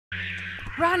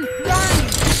Run! Run!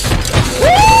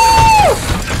 Woo!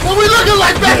 What we looking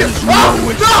like, baby? Oh,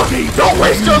 no! Don't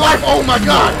waste your life! Oh my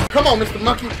God! Come on, Mr.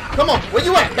 Monkey. Come on. Where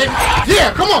you at, baby?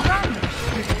 Yeah, come on.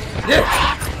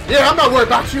 Yeah. Yeah, I'm not worried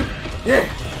about you. Yeah.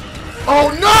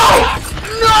 Oh no!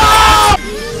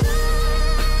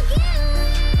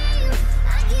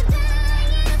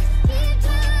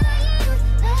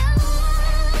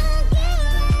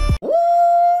 No!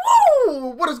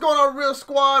 Woo! What is going on, Real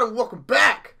Squad? And welcome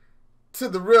back to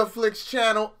the Real Flicks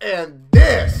channel. And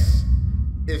this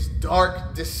is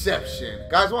Dark Deception.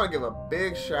 Guys, I want to give a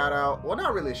big shout out. Well,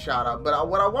 not really a shout out, but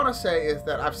what I want to say is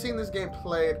that I've seen this game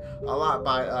played a lot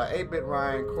by 8-Bit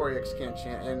Ryan, Corey X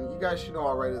Kenshin, and you guys should know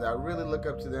already that I really look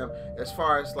up to them as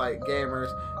far as like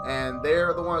gamers, and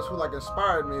they're the ones who like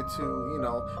inspired me to, you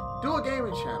know, do a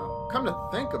gaming channel. Come to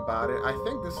think about it, I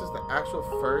think this is the actual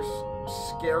first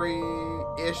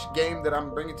scary-ish game that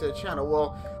I'm bringing to the channel.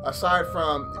 Well, aside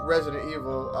from Resident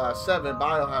Evil 7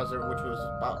 Biohazard, which was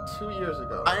about 2 years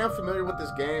ago. I am familiar with this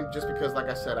game just because, like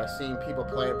I said, I've seen people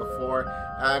play it before,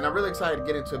 and I'm really excited to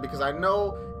get into it because I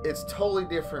know it's totally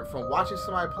different from watching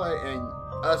somebody play and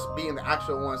us being the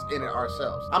actual ones in it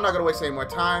ourselves. I'm not gonna waste any more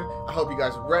time. I hope you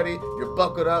guys are ready, you're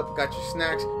buckled up, got your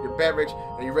snacks, your beverage,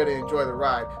 and you're ready to enjoy the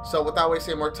ride. So without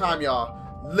wasting any more time, y'all,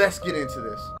 let's get into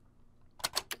this.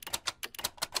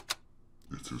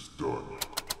 It is done.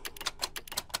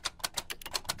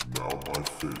 Now my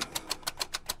faith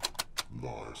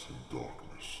lies in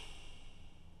darkness.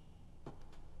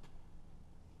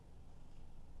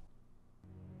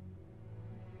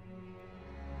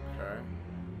 Okay.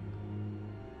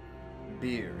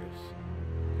 Beers.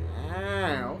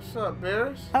 What's up,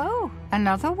 Beers? Oh,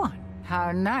 another one.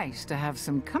 How nice to have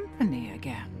some company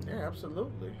again. Yeah,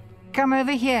 absolutely. Come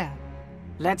over here.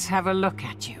 Let's have a look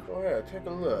at you. Go ahead, take a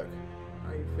look.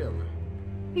 How you feeling?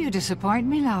 You disappoint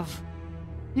me, love.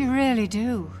 You really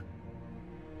do.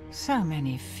 So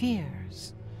many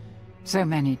fears. So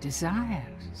many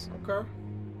desires. Okay.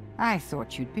 I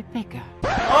thought you'd be bigger.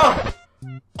 Oh!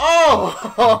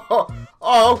 Oh!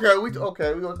 Oh, okay. We go.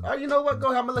 You know what? Go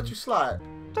ahead. I'm gonna let you slide.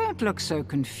 Don't look so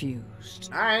confused.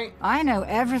 All right. I know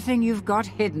everything you've got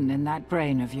hidden in that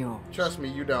brain of yours. Trust me,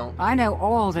 you don't. I know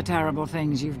all the terrible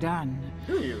things you've done.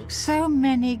 Do you? So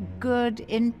many good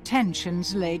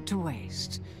intentions laid to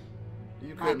waste.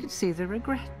 I could see the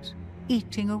regret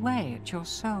eating away at your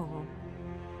soul.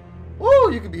 Ooh,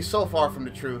 you could be so far from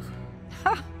the truth.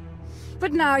 Ha!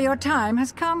 But now your time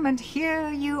has come, and here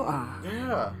you are.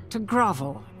 Yeah. To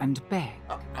grovel and beg.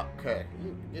 Okay.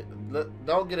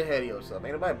 Don't get ahead of yourself.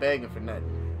 Ain't nobody begging for nothing.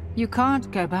 You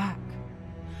can't go back.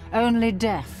 Only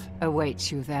death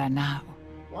awaits you there now.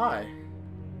 Why?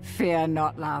 Fear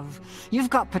not, love. You've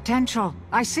got potential.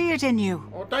 I see it in you.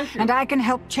 Oh, thank you. And I can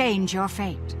help change your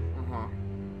fate.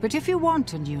 But if you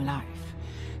want a new life,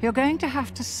 you're going to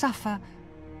have to suffer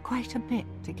quite a bit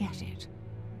to get it.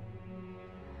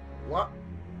 What?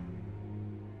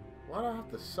 Why do I have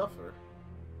to suffer?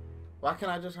 Why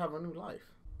can't I just have a new life?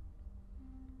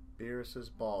 Beerus's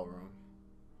ballroom.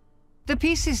 The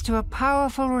pieces to a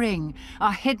powerful ring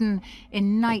are hidden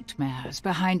in nightmares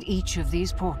behind each of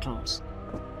these portals.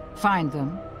 Find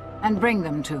them and bring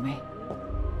them to me,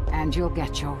 and you'll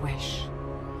get your wish.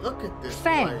 Look at this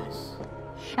Fail. place.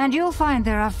 And you'll find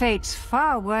there are fates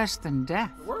far worse than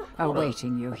death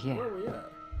awaiting you here. Where are we at?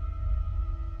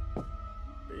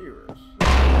 Beerus.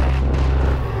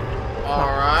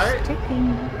 Alright.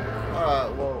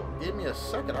 Well, give me a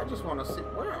second. I just want to see.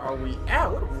 Where are we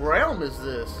at? What realm is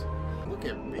this? Look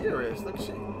at Beerus. Look,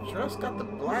 she just got the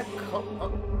black coat.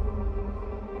 Oh.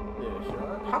 Yeah,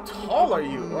 sure. How tall are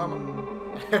you?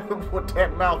 What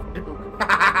that mouth do?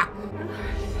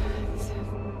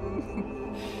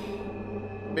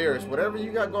 Beerus, whatever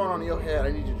you got going on in your head, I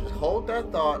need you to just hold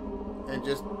that thought and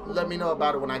just let me know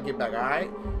about it when I get back, alright?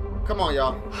 Come on,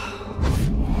 y'all.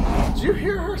 Did you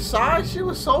hear her sigh? She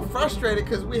was so frustrated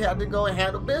because we had to go and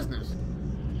handle business.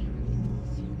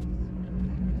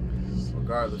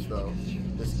 Regardless, though,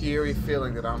 this eerie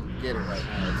feeling that I'm getting right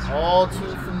now, it's all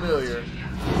too familiar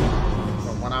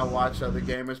from when I watch other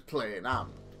gamers play, and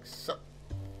I'm so...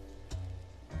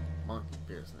 Monkey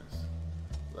business.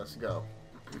 Let's go.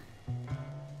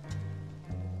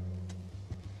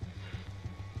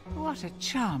 What a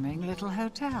charming little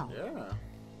hotel. Yeah.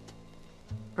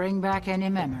 Bring back any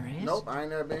memories? Nope, I ain't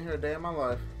never been here a day in my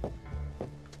life.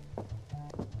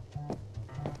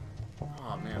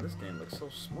 Oh man, this game looks so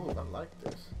smooth. I like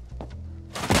this.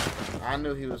 I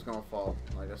knew he was gonna fall,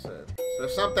 like I said. So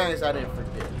there's some things I didn't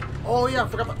forget. Oh yeah, I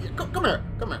forgot about you. Come here,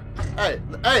 come here.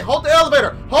 Hey, hold the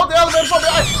elevator. Hold the elevator for me.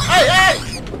 Hey!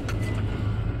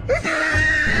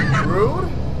 Rude.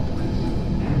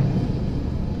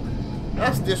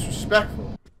 That's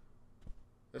disrespectful.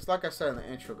 It's like I said in the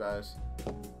intro, guys.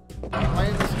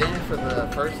 Playing this game for the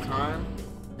first time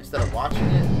instead of watching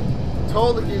it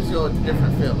totally gives you a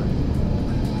different feeling.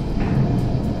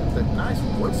 The nice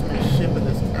woodsmanship of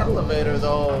this elevator,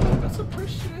 though. Let's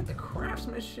appreciate the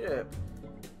craftsmanship.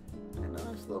 And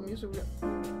nice little music.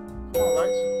 Come on,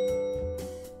 lights.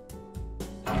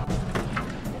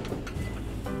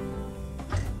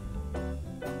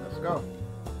 Let's go.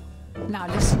 Now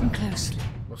listen closely.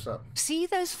 What's up? See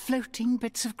those floating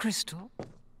bits of crystal?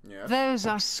 Yeah. Those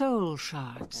are soul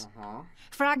shards.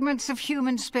 Fragments of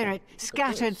human spirit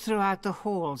scattered throughout the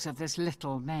halls of this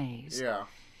little maze. Yeah.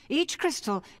 Each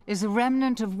crystal is a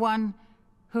remnant of one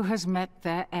who has met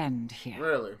their end here.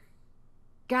 Really?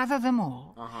 Gather them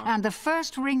all, and the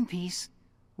first ring piece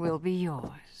will be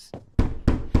yours.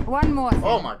 One more thing.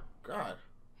 Oh my god.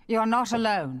 You're not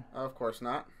alone. Of course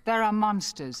not. There are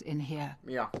monsters in here.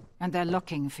 Yeah. And they're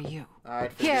looking for you.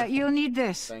 Alright. Here, you'll need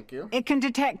this. Thank you. It can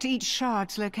detect each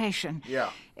shard's location. Yeah.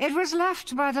 It was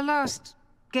left by the last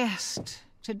guest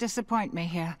to disappoint me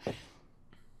here.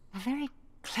 A very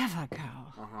clever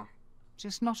girl.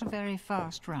 Just not a very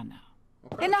fast runner.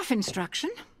 Okay. Enough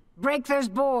instruction. Break those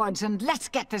boards and let's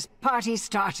get this party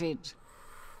started.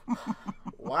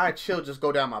 Why chill just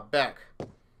go down my back?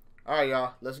 Alright,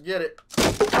 y'all. Let's get it.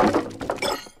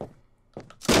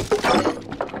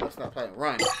 Let's not play.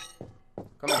 Run.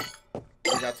 Come on.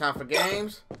 We got time for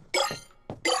games.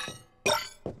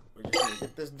 We just need to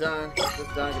get this done. Get this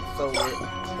done. Get this over with.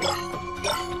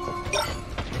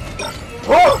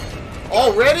 Whoa!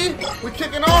 Already? We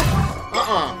kicking off?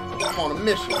 I'm on a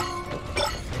mission.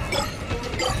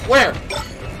 Where?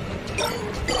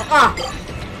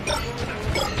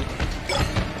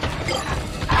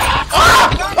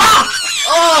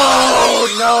 Oh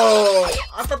no!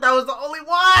 I thought that was the only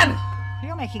one!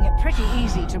 You're making it pretty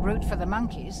easy to root for the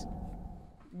monkeys.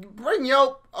 Bring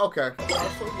yo. Okay.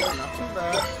 Also good, not too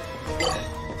bad.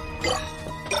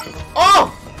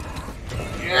 Oh!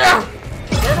 Yeah!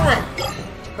 Turn around.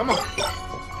 Come on.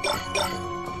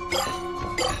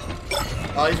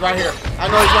 Oh, he's right here. I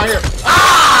know he's right here.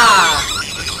 Ah!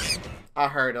 I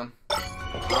heard him. Yep.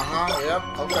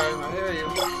 Okay, I hear you.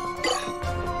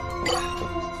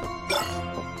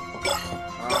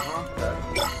 Okay.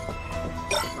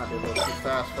 Might be a little too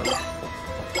fast for me.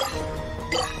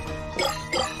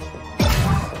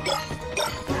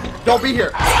 Don't be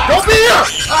here. Don't be here!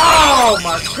 Oh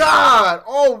my god!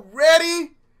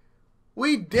 Already?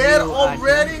 We dead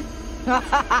already?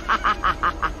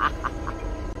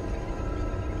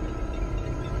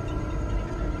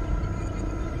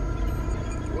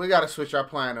 We gotta switch our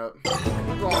plan up. Keep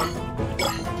going.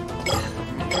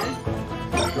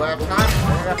 Do I have time?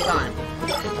 I have time. I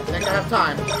think I have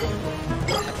time.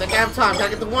 I think I have time. Can I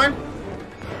get the one?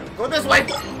 Go this way.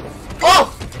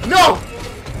 Oh! No!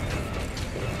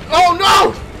 Oh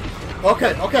no!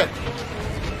 Okay, okay.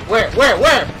 Where?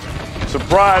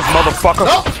 Surprise, motherfucker!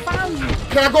 Nope.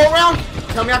 Can I go around?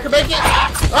 Tell me I can make it.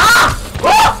 Ah!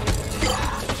 Ah!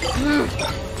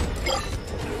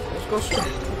 Let's go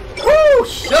straight. Woo!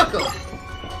 Shook him.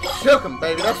 Shook him,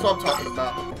 baby. That's what I'm talking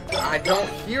about. I don't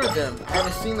hear them. I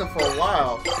haven't seen them for a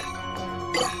while.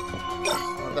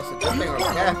 Well, that's a good thing or a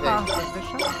bad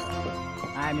thing.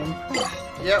 I'm impressed.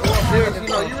 Yeah, well, Bears, you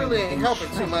know, you really ain't helping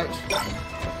too much.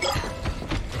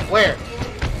 Where?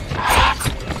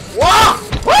 Whoa!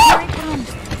 Whoa!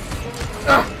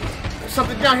 There's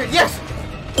something down here. Yes!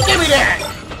 Give me that!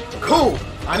 Cool.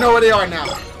 I know where they are now.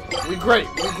 We great.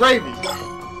 We gravy.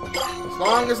 As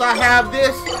long as I have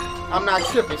this, I'm not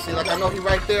tripping. See, like I know he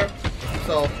right there.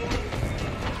 So,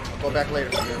 I'll go back later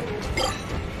for him.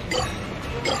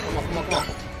 Come on, come on, come on.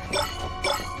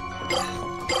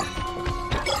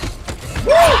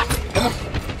 Woo! Come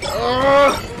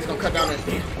on. He's gonna cut down that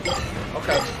thing.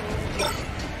 Okay.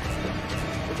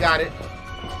 We got it.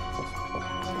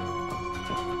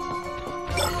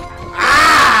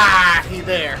 Ah! He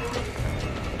there.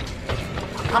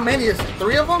 How many is it?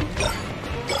 3 of them?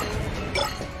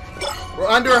 We're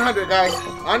under 100, guys.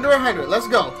 Under 100. Let's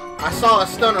go. I saw a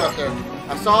stunner up there.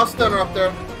 I saw a stunner up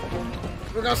there.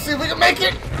 We're gonna see if we can make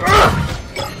it.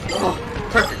 Oh,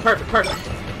 perfect, perfect, perfect.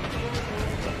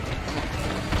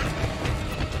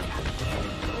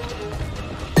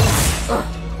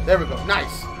 There we go.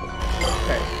 Nice.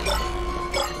 Okay.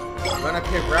 Run up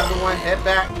here, grab the one, head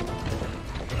back.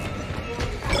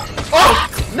 Oh!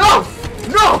 No!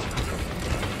 No!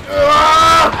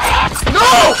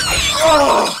 No!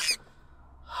 Oh!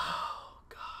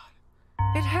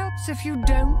 It helps if you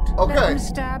don't let Okay, them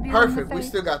stab you in the perfect. We face.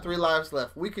 still got 3 lives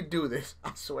left. We could do this.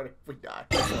 I swear if we die.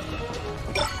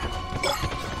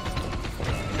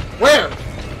 Where?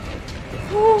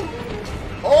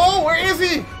 Oh, where is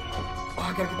he? Oh,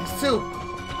 I gotta get these two.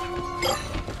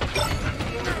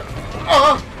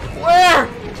 Where?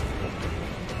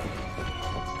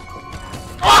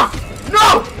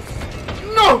 No!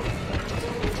 No!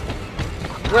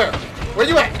 Where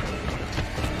you at?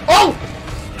 Oh!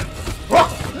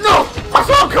 No! I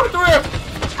saw him coming through here!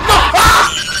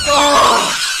 No!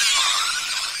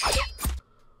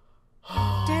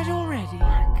 Dead already? Oh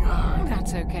my God.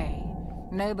 That's okay.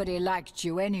 Nobody liked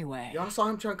you anyway. Y'all saw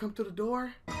him trying to come through the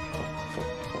door?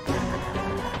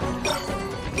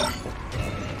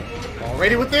 All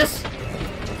ready with this?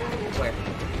 Where?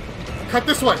 Cut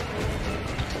this way.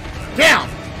 Down!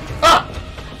 Up!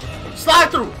 Slide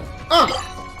through!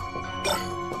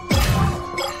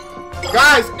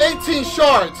 Guys, 18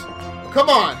 shards! Come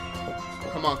on!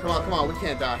 Come on, we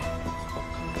can't die.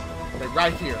 Okay,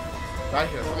 right here. Right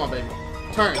here. Come on, baby.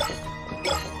 Turn.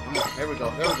 Come on, there we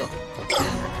go.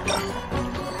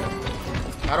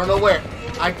 I don't know where.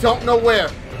 I don't know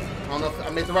if I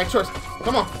made the right choice.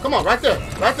 Come on, right there.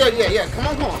 Yeah,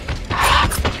 come on.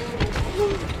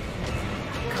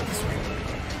 Cut this way.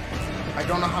 I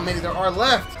don't know how many there are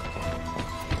left.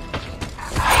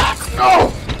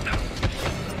 No!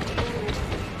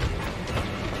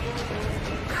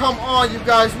 Come on, you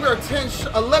guys. We are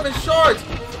 11 shards.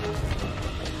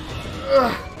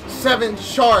 7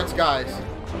 shards, guys.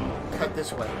 Cut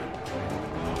this way.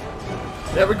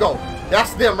 There we go.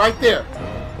 That's them right there.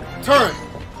 Turn.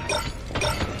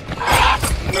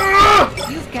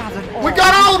 You've gathered all. We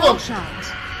got all of them.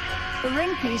 Shards. The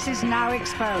ring piece is now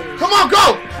exposed. Come on,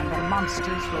 go! And the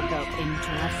monsters will go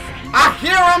into a frenzy. I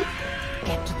hear him.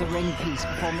 Get to the ring piece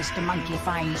before Mr. Monkey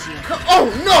finds you. Oh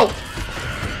no!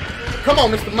 Come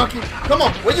on, Mr. Monkey. Come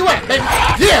on. Where you at, baby?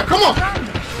 Yeah, come on.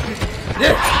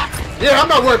 Yeah, I'm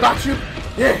not worried about you.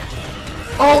 Yeah.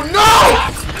 Oh no!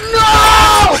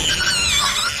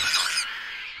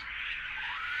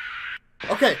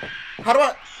 No! Okay. How do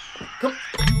I? Come.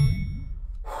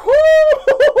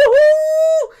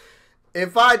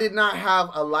 If I did not have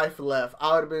a life left,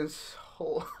 I would have been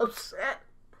so upset.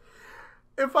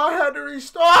 If I had to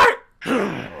restart. Who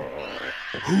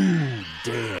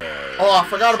dare? Oh, I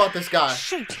forgot about this guy.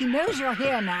 Shoot, he knows you're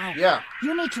here now. Yeah.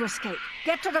 You need to escape.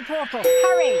 Get to the portal.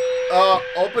 Hurry.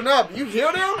 Open up. You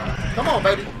hear them? Come on,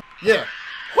 baby. Yeah.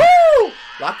 Woo!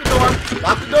 Lock the door.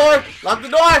 Lock the door. Lock the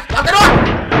door. Lock the door.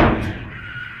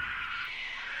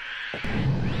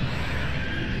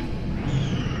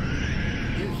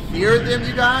 You hear them,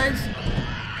 you guys?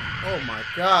 Oh my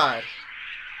God.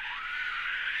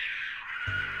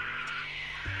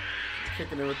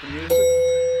 Kicking it with the music.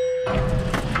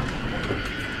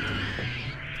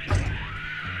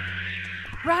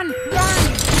 Run! Woo!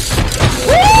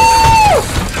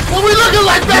 What we looking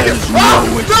like back in?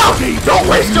 Oh, no! Don't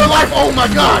waste your life! Oh my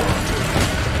God!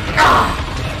 Ah!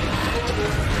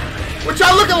 What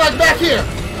y'all looking like back here?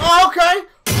 Oh, okay.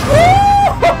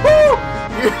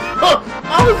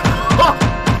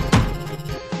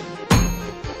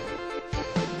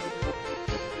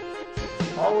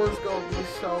 I was gonna be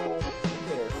so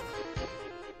pissed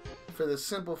for the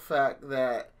simple fact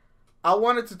that I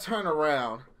wanted to turn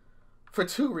around for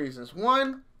 2 reasons.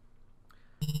 One,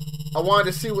 I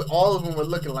wanted to see what all of them were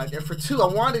looking like. And for 2, I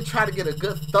wanted to try to get a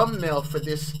good thumbnail for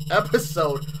this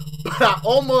episode. But I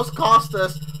almost cost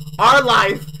us our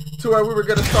life to where we were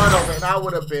going to start over. And I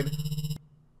would have been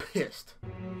pissed.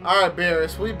 Alright,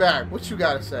 Barris, we back. What you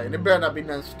got to say? And it better not be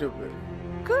nothing stupid.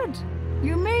 Good.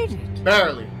 You made it.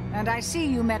 Barely. And I see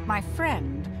you met my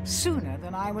friend sooner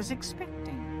than I was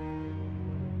expecting.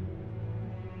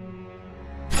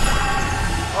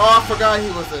 Oh, I forgot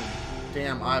he was a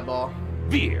damn eyeball.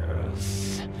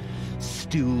 Fierce.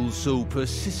 Still so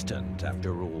persistent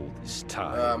after all this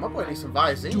time. My boy needs some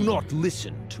Visine. Do not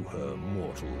listen to her,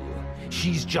 mortal.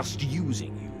 She's just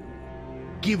using you.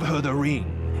 Give her the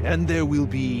ring, and there will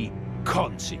be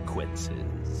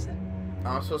consequences.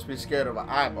 I'm supposed to be scared of an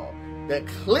eyeball that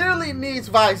clearly needs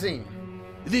Visine.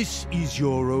 This is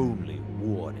your only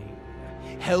warning.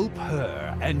 Help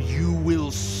her, and you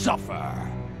will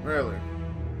suffer. Really?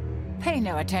 Pay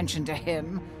no attention to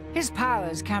him. His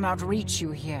powers cannot reach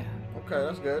you here. Okay,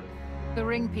 that's good. The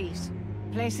ring piece.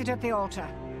 Place it at the altar.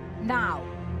 Now.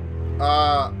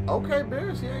 Okay,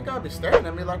 Bears, you ain't gotta be staring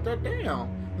at me like that. Damn.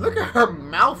 Look at her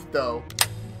mouth, though.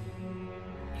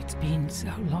 It's been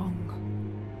so long.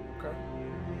 Okay.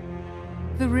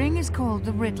 The ring is called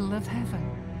the Riddle of Heaven.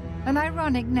 An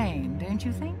ironic name, don't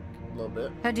you think? A little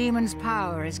bit. A demon's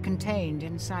power is contained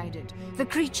inside it. The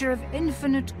creature of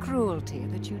infinite cruelty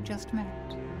that you just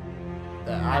met.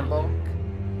 The eyeball.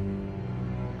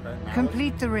 Okay, now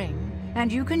Complete the ring,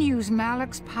 and you can use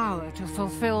Malik's power to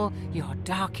fulfill your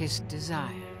darkest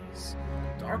desires.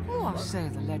 Or so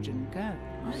the legend goes.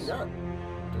 I ain't got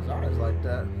desires like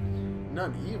that.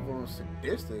 Nothing evil and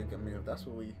sadistic. I mean, if that's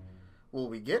what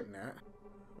we getting at.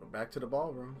 We're back to the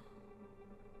ballroom.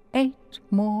 8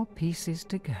 more pieces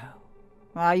to go.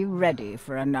 Are you ready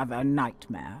for another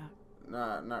nightmare?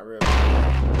 Nah, not really.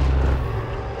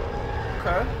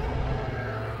 Okay.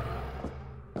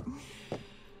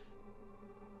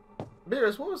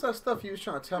 Beerus, what was that stuff you was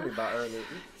trying to tell me about earlier?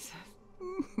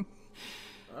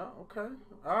 Oh, okay.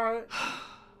 Alright.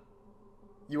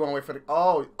 You want to wait for the...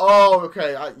 Oh,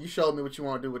 okay. You showed me what you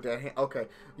want to do with that hand. Okay.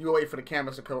 You wait for the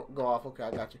cameras to go off. Okay,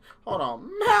 I got you. Hold on.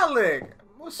 Malik!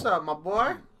 What's up, my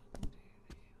boy?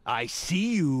 I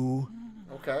see you.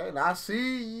 Okay, and I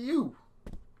see you.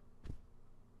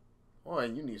 Boy,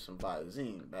 you need some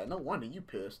Visine, man. No wonder you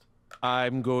pissed.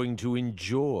 I'm going to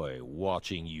enjoy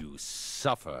watching you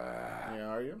suffer. Yeah,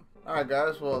 are you? Alright,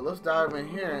 guys. Well, let's dive in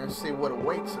here and see what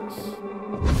awaits us.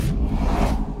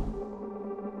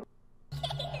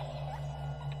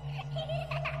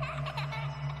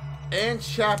 And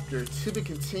chapter to be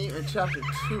continued in chapter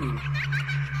 2.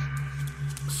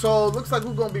 So looks like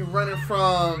we're gonna be running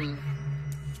from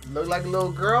look like a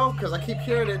little girl, because I keep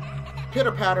hearing it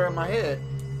pitter patter in my head,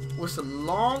 with some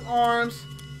long arms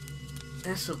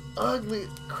and some ugly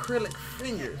acrylic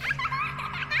fingers.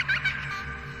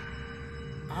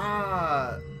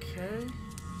 Ah, okay.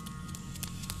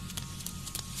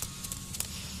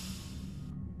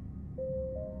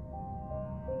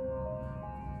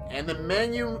 And the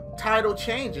menu title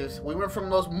changes. We went from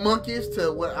those monkeys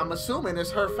to what I'm assuming is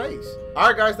her face.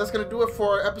 Alright guys, that's going to do it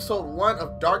for episode 1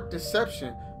 of Dark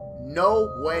Deception.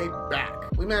 No Way Back.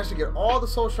 We managed to get all the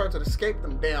soul shards and escape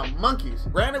them damn monkeys.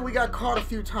 Granted, we got caught a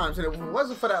few times, and if it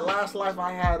wasn't for that last life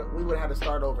I had, we would have had to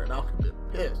start over, and I would have been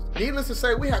pissed. Needless to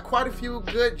say, we had quite a few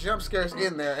good jump scares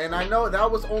in there, and I know that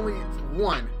was only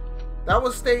one. That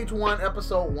was stage 1,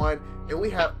 episode 1, and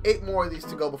we have 8 more of these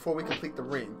to go before we complete the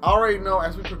ring. I already know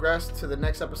as we progress to the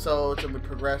next episodes and we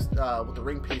progress with the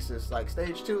ring pieces, like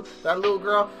stage 2, that little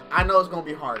girl, I know it's going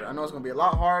to be harder. I know it's going to be a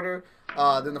lot harder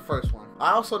than the first one.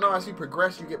 I also know as you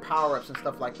progress, you get power-ups and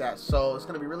stuff like that, so it's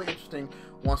going to be really interesting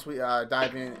once we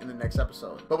dive in the next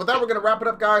episode. But with that, we're going to wrap it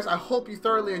up, guys. I hope you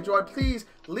thoroughly enjoyed. Please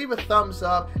leave a thumbs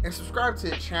up and subscribe to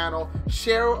the channel.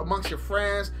 Share amongst your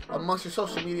friends, amongst your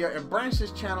social media, and branch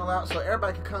this channel out so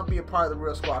everybody can come be a part of the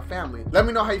Real Squad family. Let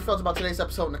me know how you felt about today's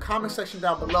episode in the comment section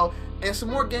down below, and some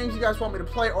more games you guys want me to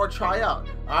play or try out.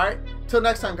 Alright? Till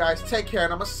next time, guys, take care,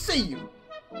 and I'm going to see you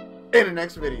in the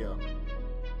next video.